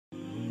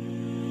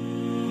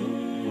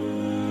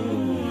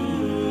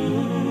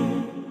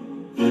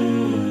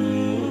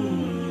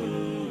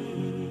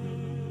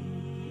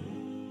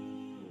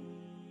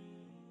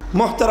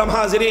মোহতারাম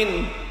হাজিরিন,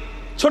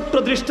 ছোট্ট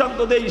দৃষ্টান্ত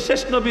দেই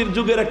শেষ নবীর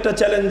যুগের একটা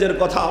চ্যালেঞ্জের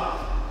কথা।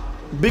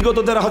 বিগত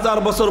 ১,৫০০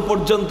 বছর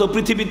পর্যন্ত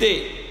পৃথিবীতে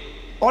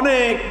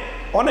অনেক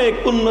অনেক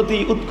উন্নতি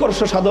উৎকর্ষ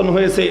সাধন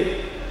হয়েছে,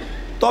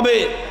 তবে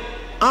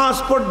আজ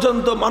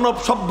পর্যন্ত মানব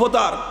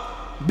সভ্যতার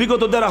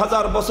বিগত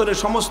 ১,৫০০ বছরের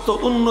সমস্ত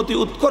উন্নতি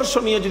উৎকর্ষ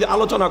নিয়ে যদি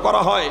আলোচনা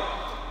করা হয়,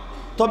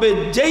 তবে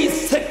যেই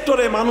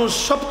সেক্টরে মানুষ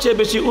সবচেয়ে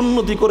বেশি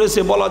উন্নতি করেছে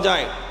বলা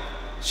যায়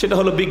সেটা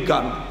হলো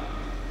বিজ্ঞান।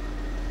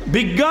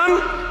 বিজ্ঞান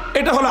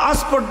এটা হলো আজ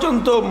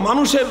পর্যন্ত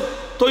মানুষের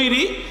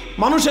তৈরি,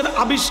 মানুষের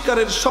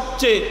আবিষ্কারের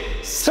সবচেয়ে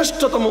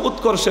শ্রেষ্ঠতম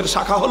উৎকর্ষের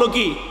শাখা হলো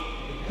কি?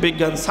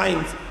 বিজ্ঞান,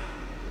 সায়েন্স।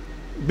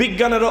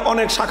 বিজ্ঞানেরও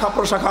অনেক শাখা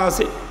প্রশাখা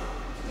আছে,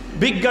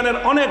 বিজ্ঞানের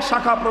অনেক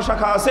শাখা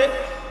প্রশাখা আছে,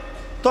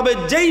 তবে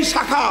যেই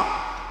শাখা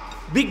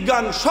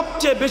বিজ্ঞান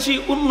সবচেয়ে বেশি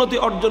উন্নতি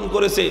অর্জন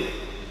করেছে,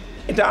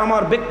 এটা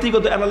আমার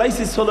ব্যক্তিগত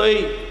অ্যানালাইসিস হলো এই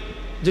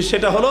যে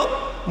সেটা হলো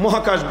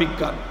মহাকাশ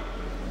বিজ্ঞান।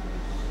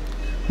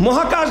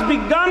 মহাকাশ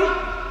বিজ্ঞান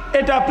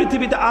এটা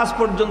পৃথিবীতে আজ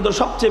পর্যন্ত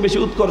সবচেয়ে বেশি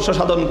উৎকর্ষ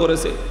সাধন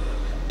করেছে।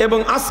 এবং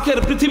আজকের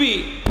পৃথিবী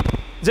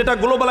যেটা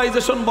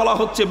গ্লোবালাইজেশন বলা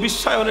হচ্ছে,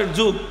 বিশ্বায়নের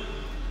যুগ,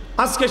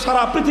 আজকে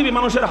সারা পৃথিবী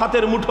মানুষের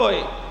হাতের মুঠোয়,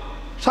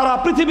 সারা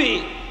পৃথিবী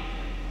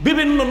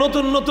বিভিন্ন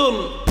নতুন নতুন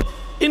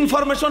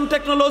ইনফরমেশন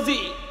টেকনোলজি,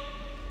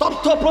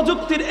 তথ্য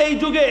প্রযুক্তির এই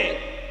যুগে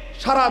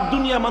সারা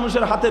দুনিয়া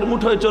মানুষের হাতের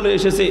মুঠোয় চলে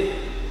এসেছে।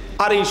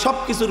 আর এই সব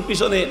কিছুর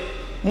পিছনে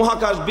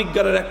মহাকাশ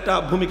বিজ্ঞানের একটা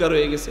ভূমিকা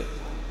রয়ে গেছে।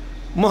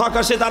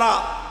 মহাকাশে তারা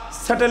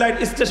স্যাটেলাইট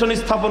স্টেশন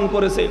স্থাপন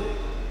করেছে,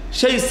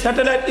 সেই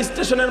স্যাটেলাইট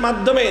স্টেশনের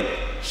মাধ্যমে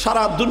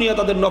সারা দুনিয়া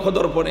তাদের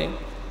নখদর্পণে।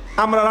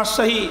 আমরা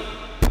রাজশাহী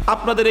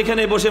আপনাদের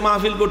এখানে বসে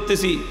মাহফিল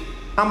করতেছি,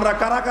 আমরা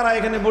কারা কারা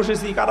এখানে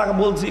বসেছি, কারা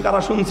বলছি,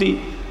 কারা শুনছি,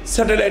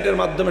 স্যাটেলাইটের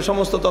মাধ্যমে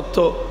সমস্ত তথ্য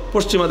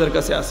পশ্চিমাদের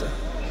কাছে আছে।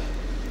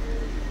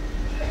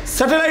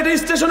 স্যাটেলাইট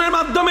স্টেশনের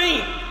মাধ্যমেই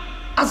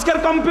আজকের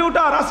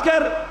কম্পিউটার,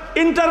 আজকের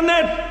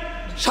ইন্টারনেট,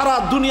 সারা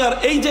দুনিয়ার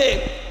এই যে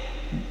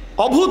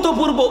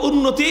অভূতপূর্ব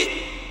উন্নতি,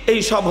 এই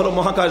সব হলো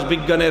মহাকাশ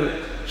বিজ্ঞানের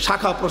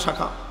শাখা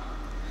প্রশাখা।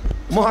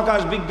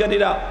 মহাকাশ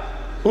বিজ্ঞানীরা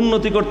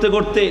উন্নতি করতে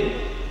করতে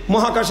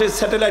মহাকাশে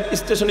স্যাটেলাইট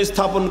স্টেশন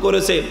স্থাপন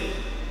করেছে।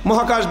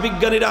 মহাকাশ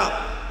বিজ্ঞানীরা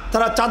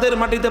তারা চাঁদের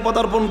মাটিতে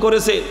পদার্পণ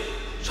করেছে।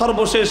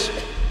 সর্বশেষ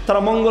তারা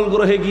মঙ্গল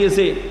গ্রহে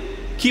গিয়েছে।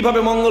 কিভাবে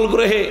মঙ্গল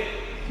গ্রহে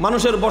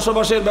মানুষের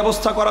বসবাসের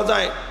ব্যবস্থা করা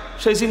যায়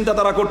সেই চিন্তা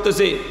তারা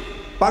করতেছে।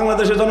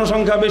 বাংলাদেশে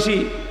জনসংখ্যা বেশি,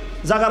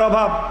 জায়গার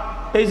অভাব,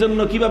 এই জন্য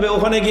কীভাবে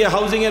ওখানে গিয়ে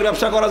হাউজিংয়ের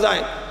ব্যবসা করা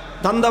যায়,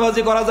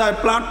 ধান্দাবাজি করা যায়,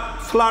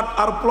 ফ্ল্যাট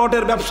আর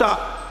প্লটের ব্যবসা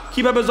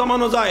কিভাবে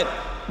জমানো যায়,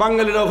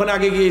 বাঙালিরা ওখানে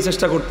আগে গিয়ে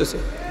চেষ্টা করতেছে।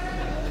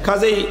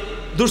 কাজেই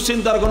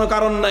দুশ্চিন্তার কোনো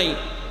কারণ নাই।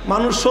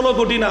 মানুষ 16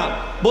 কোটি না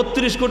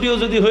 32 কোটিও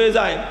যদি হয়ে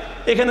যায়,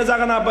 এখানে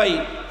জায়গা না পাই,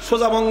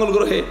 সোজা মঙ্গল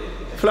গ্রহে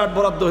ফ্ল্যাট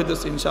বরাদ্দ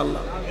হইতেছে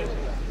ইনশাল্লাহ।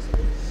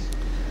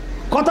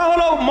 কথা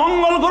হলো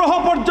মঙ্গল গ্রহ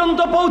পর্যন্ত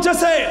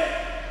পৌঁছেছে,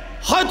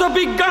 হয়তো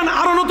বিজ্ঞান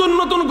আরো নতুন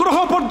নতুন গ্রহ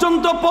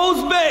পর্যন্ত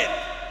পৌঁছবে,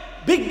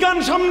 বিজ্ঞান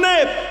সামনে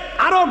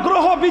আরো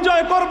গ্রহ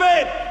বিজয় করবে।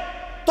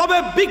 তবে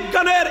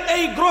বিজ্ঞানের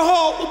এই গ্রহ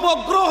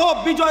উপগ্রহ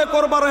বিজয়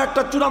করবারও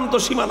একটা চূড়ান্ত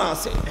সীমানা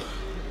আছে।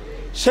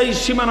 সেই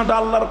সীমানাটা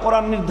আল্লাহর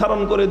কোরআন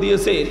নির্ধারণ করে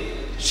দিয়েছে।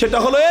 সেটা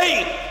হলো এই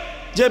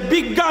যে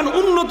বিজ্ঞান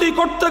উন্নতি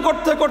করতে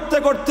করতে করতে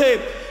করতে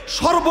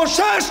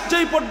সর্বশেষ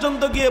যেই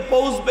পর্যন্ত গিয়ে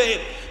পৌঁছবে,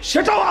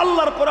 সেটাও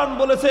আল্লাহর কোরআন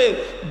বলেছে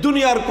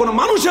দুনিয়ার কোন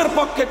মানুষের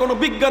পক্ষে, কোন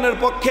বিজ্ঞানের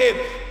পক্ষে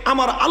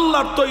আমার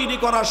আল্লাহর তৈরি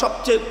করা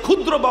সবচেয়ে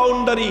ক্ষুদ্র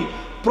বাউন্ডারি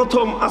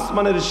প্রথম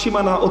আসমানের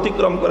সীমানা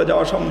অতিক্রম করে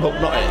যাওয়া সম্ভব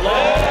নয়।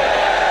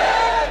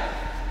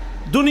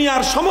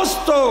 দুনিয়ার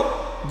সমস্ত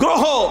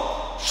গ্রহ,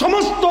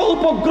 সমস্ত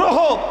উপগ্রহ,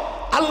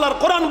 আল্লাহর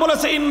কোরআন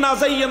বলেছে ইন্না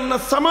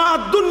যায়্যানাস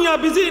সামাআদ দুনিয়া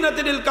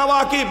বিজিনাতিল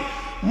কাওয়াকিব।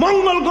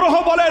 মঙ্গল গ্রহ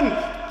বলেন,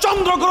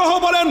 চন্দ্র গ্রহ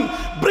বলেন,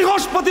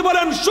 বৃহস্পতি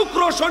বলেন,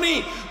 শুক্র, শনি,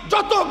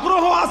 যত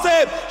গ্রহ আছে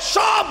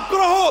সব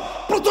গ্রহ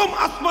প্রথম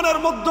আসমানের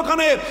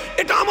মধ্যখানে।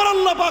 এটা আমার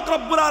আল্লাহ পাক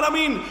রব্বুল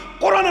আলামিন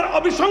কোরআনের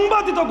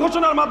অবিসংবাদিত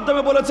ঘোষণার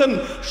মাধ্যমে বলেছেন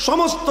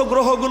সমস্ত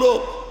গ্রহগুলো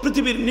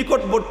পৃথিবীর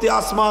নিকটবর্তী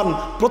আসমান,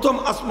 প্রথম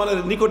আসমানের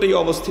নিকটেই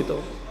অবস্থিত।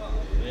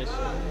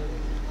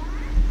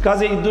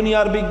 কাজেই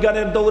দুনিয়ার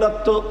বিজ্ঞানের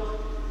দৌরাত্ম্য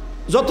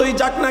যতই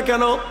যাক না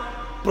কেন,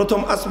 প্রথম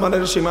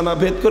আসমানের সীমানা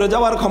ভেদ করে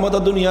যাওয়ার ক্ষমতা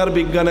দুনিয়ার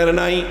বিজ্ঞানের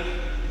নাই।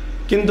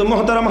 কিন্তু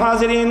মুহতারাম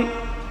হাজিরিন,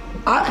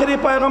 আখেরি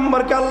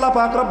পয়গম্বরকে আল্লাহ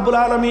পাক রব্বুল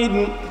আলামিন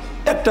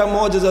একটা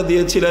মুজিজা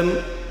দিয়েছিলেন।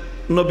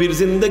 নবীর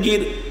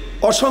জিন্দেগির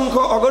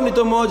অসংখ্য অগণিত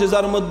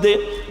মুজিজার মধ্যে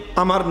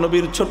আমার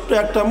নবীর ছোট্ট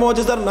একটা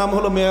মুজিজার নাম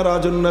হলো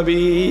মেরাজুন নবী।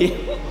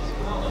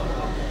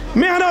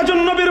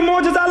 মেরাজুন নবীর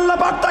মুজিজা আল্লাহ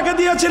পাক তাকে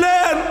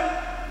দিয়েছিলেন।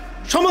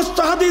 সমস্ত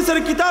হাদিসের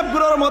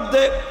কিতাবগুলোর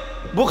মধ্যে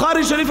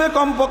বুখারী শরীফে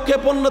কমপক্ষে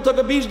 15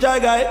 থেকে 20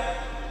 জায়গায়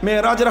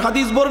মেরাজের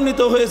হাদিস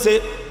বর্ণিত হয়েছে।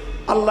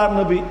 আল্লাহর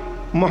নবী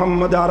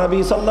মুহাম্মদ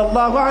আরবি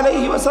সাল্লাল্লাহু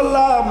আলাইহি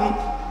ওয়াসাল্লাম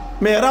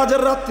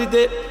মেরাজের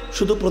রাত্রিতে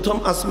শুধু প্রথম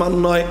আসমান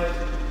নয়,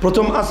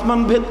 প্রথম আসমান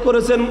ভেদ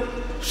করেছেন,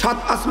 7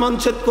 আসমান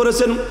ছেদ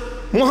করেছেন,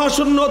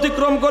 মহাশূন্য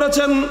অতিক্রম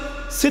করেছেন,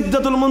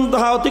 সিদরাতুল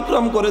মুনতাহা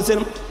অতিক্রম করেছেন,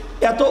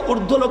 এত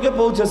ঊর্ধ্বলোকে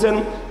পৌঁছেছেন,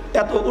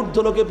 এত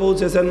ঊর্ধ্বলোকে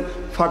পৌঁছেছেন,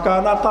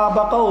 ফাকানা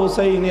কাবা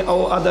কাউসাইনি আও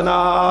আদনা,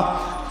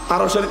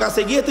 আরশের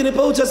কাছে গিয়ে তিনি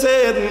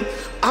পৌঁছেছেন।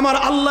 আমার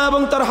আল্লাহ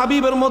এবং তার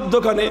হাবিবের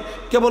মধ্যখানে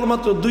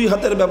কেবলমাত্র 2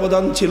 হাতের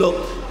ব্যবধান ছিল,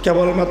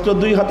 কেবলমাত্র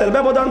 2 হাতের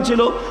ব্যবধান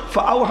ছিল।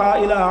 ফাআওহা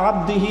ইলা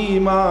আবদিহি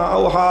মা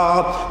আওহা,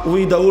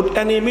 উইদাউট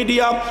এনি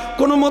মিডিয়া,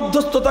 কোনো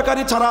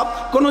মধ্যস্থতাকারী ছাড়া,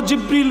 কোনো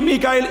জিবরিল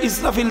মিকাইল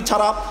ইসরাফিল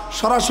ছাড়া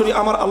সরাসরি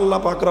আমার আল্লাহ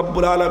পাক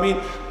রব্বুল আলামিন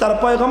তার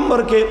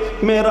পয়গম্বরকে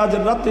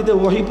মেরাজের রাত্রিতে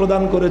ওহী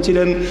প্রদান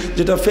করেছিলেন,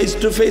 যেটা ফেস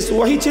টু ফেস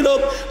ওহী ছিল,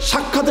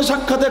 সাক্ষাতে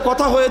সাক্ষাতে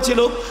কথা হয়েছিল,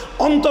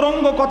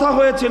 অন্তরঙ্গ কথা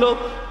হয়েছিল।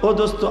 ও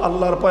দোস্ত,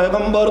 আল্লাহর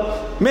পয়গম্বর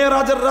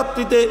মেরাজের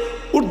রাত্রিতে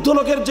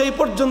ঊর্ধ্বলোকের যেই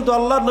পর্যন্ত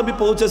আল্লাহর নবী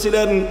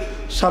পৌঁছেছিলেন,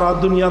 সারা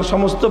দুনিয়ার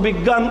সমস্ত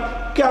বিজ্ঞান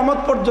কিয়ামত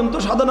পর্যন্ত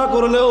সাধনা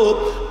করলেও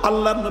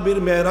আল্লাহর নবীর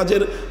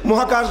মেরাজের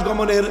মহাকাশ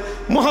গমনের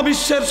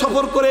মহাবিশ্বের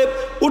সফর করে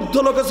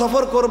ঊর্ধ্বলোকে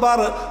সফর করবার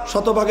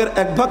 100 ভাগের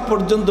 1 ভাগ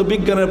পর্যন্ত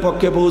বিজ্ঞানের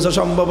পক্ষে পৌঁছা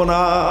সম্ভব না।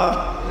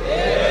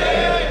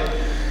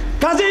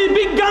 কাজেই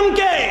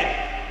বিজ্ঞানকে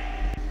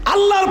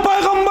আল্লাহর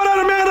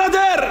পয়গম্বরের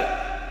মেরাজের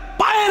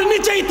পায়ের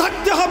নিচেই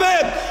থাকতে হবে।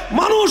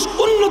 মানুষ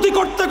উন্নতি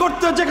করতে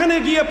করতে যেখানে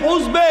গিয়ে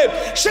পৌঁছবে,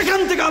 সেখান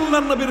থেকে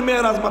আল্লাহর নবীর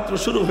মেরাজ মাত্র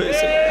শুরু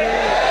হয়েছে।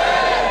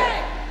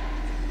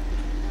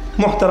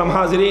 মুহতারাম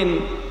হাজিরিন,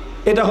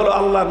 এটা হলো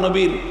আল্লাহর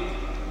নবীর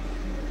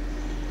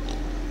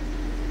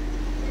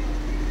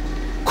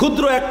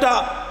ক্ষুদ্র একটা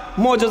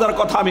মুজিজার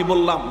কথা আমি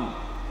বললাম।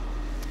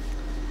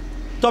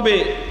 তবে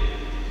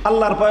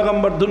আল্লাহর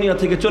পয়গম্বর দুনিয়া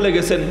থেকে চলে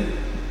গেছেন,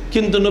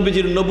 কিন্তু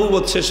নবীজির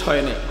নবুয়ত শেষ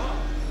হয়নি।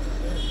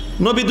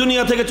 নবী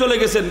দুনিয়া থেকে চলে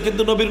গেছেন,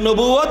 কিন্তু নবীর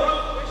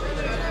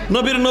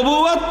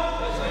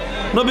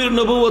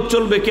নবুয়ত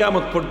চলবে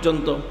কিয়ামত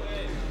পর্যন্ত।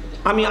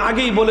 আমি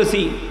আগেই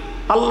বলেছি,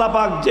 আল্লাহ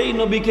পাক যেই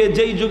নবীকে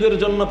যেই যুগের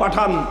জন্য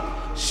পাঠান,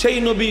 সেই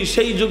নবী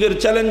সেই যুগের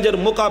চ্যালেঞ্জের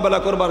মোকাবেলা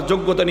করবার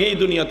যোগ্যতা নিয়ে এই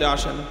দুনিয়াতে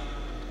আসেন।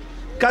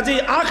 কাজেই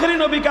আখেরি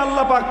নবীকে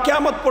আল্লাহ পাক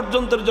কিয়ামত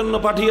পর্যন্তের জন্য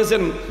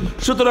পাঠিয়েছেন।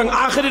 সুতরাং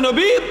আখেরি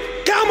নবী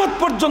কিয়ামত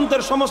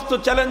পর্যন্তের সমস্ত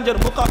চ্যালেঞ্জের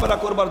মোকাবেলা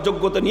করবার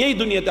যোগ্যতা নিয়েই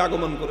দুনিয়াতে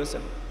আগমন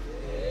করেছেন।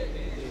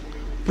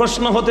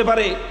 প্রশ্ন হতে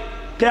পারে,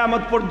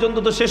 কিয়ামত পর্যন্ত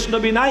তো শেষ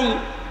নবী নাই,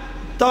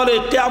 তাহলে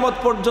কিয়ামত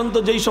পর্যন্ত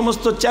যেই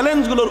সমস্ত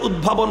চ্যালেঞ্জগুলোর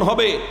উদ্ভাবন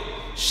হবে,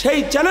 সেই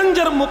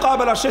চ্যালেঞ্জের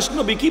মোকাবেলা শেষ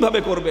নবী কিভাবে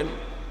করবেন?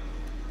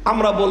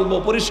 আমরা বলবো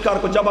পরিষ্কার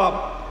জবাব,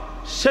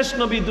 শেষ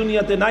নবী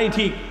দুনিয়াতে নাই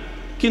ঠিক,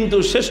 কিন্তু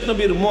শেষ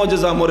নবীর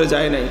মুজিজা মরে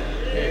যায় নাই।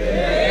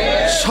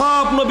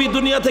 সব নবী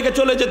দুনিয়া থেকে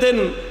চলে যেতেন,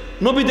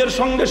 নবীদের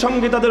সঙ্গে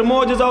সঙ্গে তাদের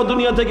মুজিজাও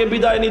দুনিয়া থেকে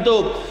বিদায় নিত।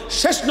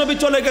 শেষ নবী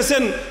চলে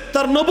গেছেন,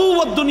 তার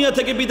নবুয়ত দুনিয়া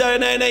থেকে বিদায়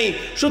নেয় নাই,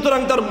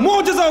 সুতরাং তার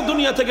মুজিজাও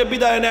দুনিয়া থেকে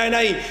বিদায় নেয়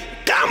নাই।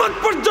 কিয়ামত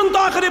পর্যন্ত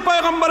আখেরি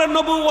পয়গম্বরের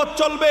নবুয়ত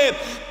চলবে,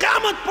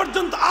 কিয়ামত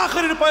পর্যন্ত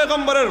আখেরি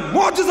পয়গম্বরের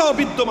মুজিজাও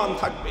বিদ্যমান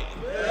থাকবে।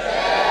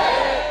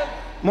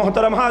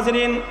 মুহতারাম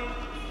হাজিরিন,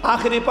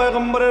 আখেরি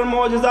পয়গম্বরের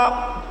মুজিজা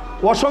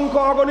অসংখ্য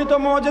অগণিত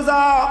মুজিজা।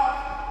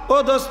 ও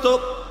দোস্ত,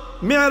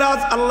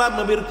 মেরাজ আল্লাহর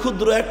নবীর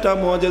ক্ষুদ্র একটা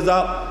মুজিজা।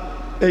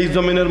 এই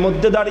জমিনের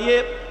মধ্যে দাঁড়িয়ে,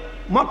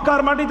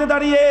 মক্কার মাটিতে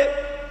দাঁড়িয়ে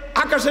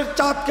আকাশের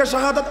চাঁদকে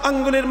শাহাদাত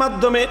আঙ্গুলের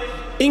মাধ্যমে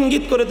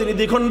ইঙ্গিত করে তিনি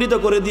দ্বিখণ্ডিত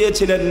করে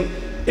দিয়েছিলেন।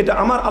 এটা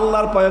আমার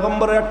আল্লাহর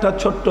পয়গম্বরের একটা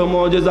ছোট্ট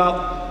মুজিজা।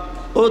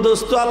 ও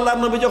দোস্ত, আল্লাহর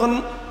নবী যখন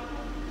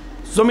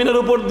জমিনের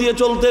উপর দিয়ে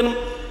চলতেন,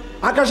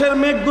 আকাশের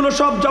মেঘগুলো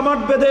সব জমাট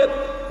বেঁধে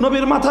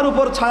নবীর মাথার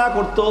উপর ছায়া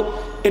করত।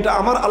 এটা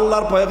আমার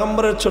আল্লাহর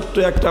পয়গম্বরের ছোট্ট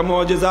একটা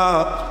মুজিজা।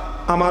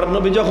 আমার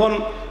নবী যখন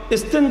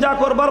ইস্তেঞ্জা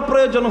করবার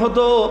প্রয়োজন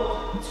হতো,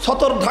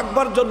 সতর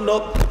ঢাকবার জন্য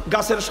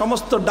গাছের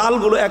সমস্ত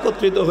ডালগুলো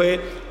একত্রিত হয়ে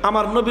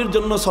আমার নবীর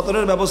জন্য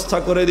সতরের ব্যবস্থা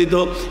করে দিত।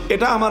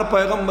 এটা আমার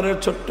পয়গম্বরের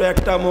ছোট্ট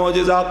একটা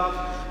মুজিজা।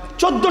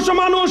 1400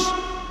 মানুষ,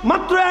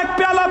 মাত্র 1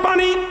 পেয়ালা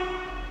পানি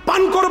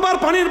পান করবার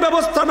পানির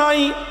ব্যবস্থা নাই,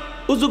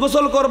 উযু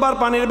গোসল করবার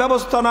পানির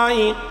ব্যবস্থা নাই,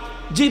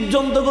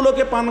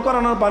 জীবজন্তুগুলোকে পান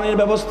করানোর পানির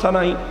ব্যবস্থা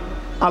নাই।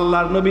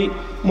 আল্লাহর নবী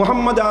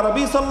মুহাম্মদ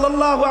আরবি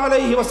সাল্লাল্লাহু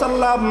আলাইহি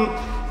ওয়াসাল্লাম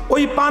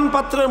ওই পান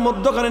পাত্রের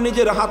মধ্যখানে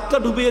নিজের হাতটা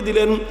ডুবিয়ে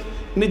দিলেন।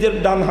 নিজের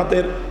ডান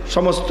হাতের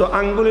সমস্ত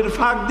আঙ্গুলের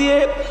ফাঁক দিয়ে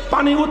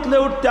পানি উঠলে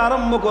উঠতে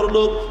আরম্ভ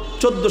করলো।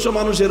 1400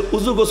 মানুষের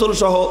উযু গোসল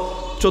সহ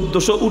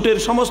 1400 উটের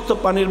সমস্ত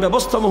পানির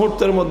ব্যবস্থা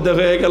মুহূর্তের মধ্যে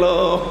হয়ে গেল।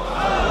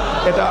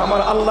 এটা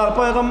আমার আল্লাহর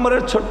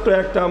পয়গম্বরের ছোট্ট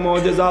একটা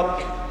মুজিজা।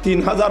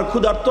 3000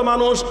 ক্ষুধার্ত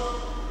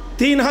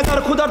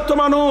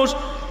মানুষ,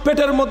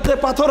 পেটের মধ্যে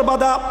পাথর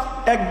বাঁধা,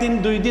 1 দিন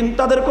 2 দিন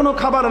তাদের কোনো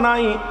খাবার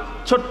নাই।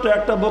 ছোট্ট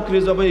একটা বকরি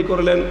জবাই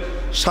করলেন,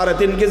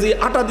 3.5 কেজি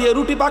আটা দিয়ে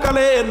রুটি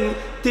পাকালেন।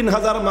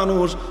 3000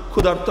 মানুষ,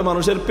 ক্ষুধার্ত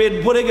মানুষের পেট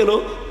ভরে গেল,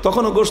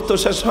 তখনও গোশত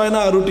শেষ হয়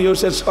না, রুটিও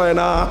শেষ হয়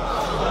না।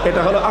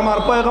 এটা হলো আমার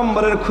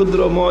পয়গম্বরের ক্ষুদ্র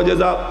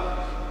মুজিজা।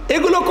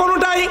 এগুলো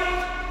কোনোটাই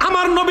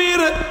আমার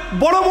নবীর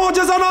বড়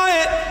মুজিজা নয়।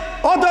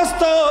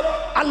 অদস্ত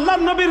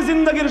আল্লাহর নবীর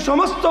জিন্দেগীর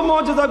সমস্ত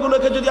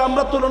মুজিজাগুলোকে যদি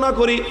আমরা তুলনা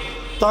করি,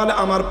 তাহলে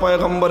আমার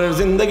পয়গম্বরের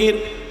জিন্দেগীর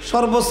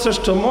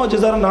সর্বশ্রেষ্ঠ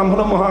মুজিজার নাম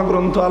হলো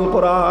মহাগ্রন্থ আল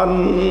কোরআন।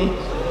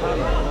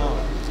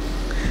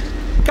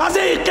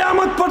 কাজেই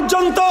কিয়ামত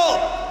পর্যন্ত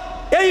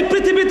এই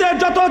পৃথিবীতে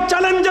যত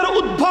চ্যালেঞ্জের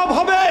উদ্ভব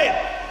হবে,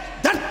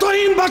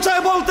 দ্ব্যর্থহীন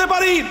ভাষায় বলতে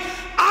পারি,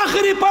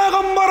 আখেরি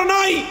পয়গম্বর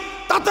নাই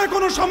তাতে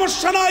কোনো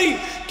সমস্যা নাই,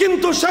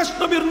 কিন্তু শেষ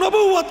নবীর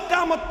নবুয়ত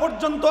কিয়ামত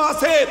পর্যন্ত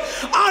আছে।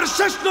 আর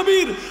শেষ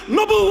নবীর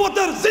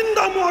নবুয়তের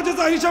জিন্দা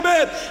মুজিজা হিসেবে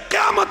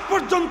কিয়ামত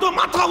পর্যন্ত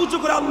মাথা উঁচু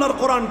করে আল্লাহর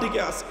কোরআন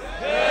টিকে আছে।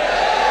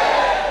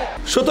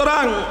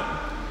 সুতরাং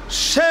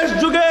শেষ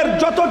যুগের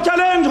যত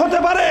চ্যালেঞ্জ হতে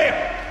পারে,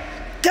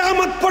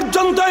 কিয়ামত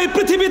পর্যন্ত এই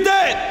পৃথিবীতে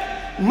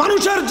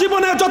মানুষের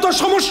জীবনে যত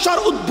সমস্যার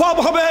উদ্ভব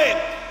হবে,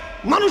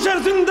 মানুষের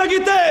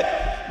জিন্দেগিতে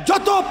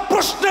যত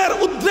প্রশ্নের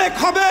উদ্রেক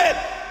হবে,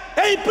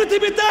 এই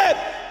পৃথিবীতে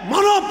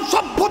মানব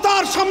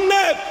সভ্যতার সামনে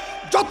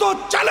যত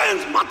চ্যালেঞ্জ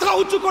মাথা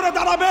উঁচু করে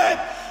দাঁড়াবে,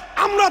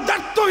 আমরা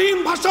দায়িত্বহীন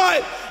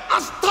ভাষায়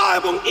আস্থা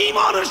এবং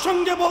ঈমানের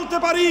সঙ্গে বলতে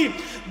পারি,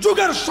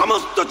 যুগের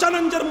সমস্ত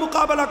চ্যালেঞ্জের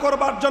মোকাবেলা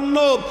করবার জন্য,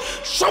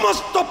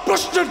 সমস্ত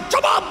প্রশ্নের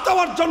জবাব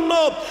দেওয়ার জন্য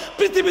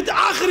পৃথিবীতে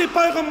আখেরি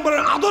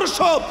পয়গম্বরের আদর্শ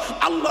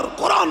আল্লাহর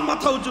কোরআন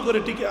মাথা উঁচু করে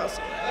টিকে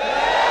আছে।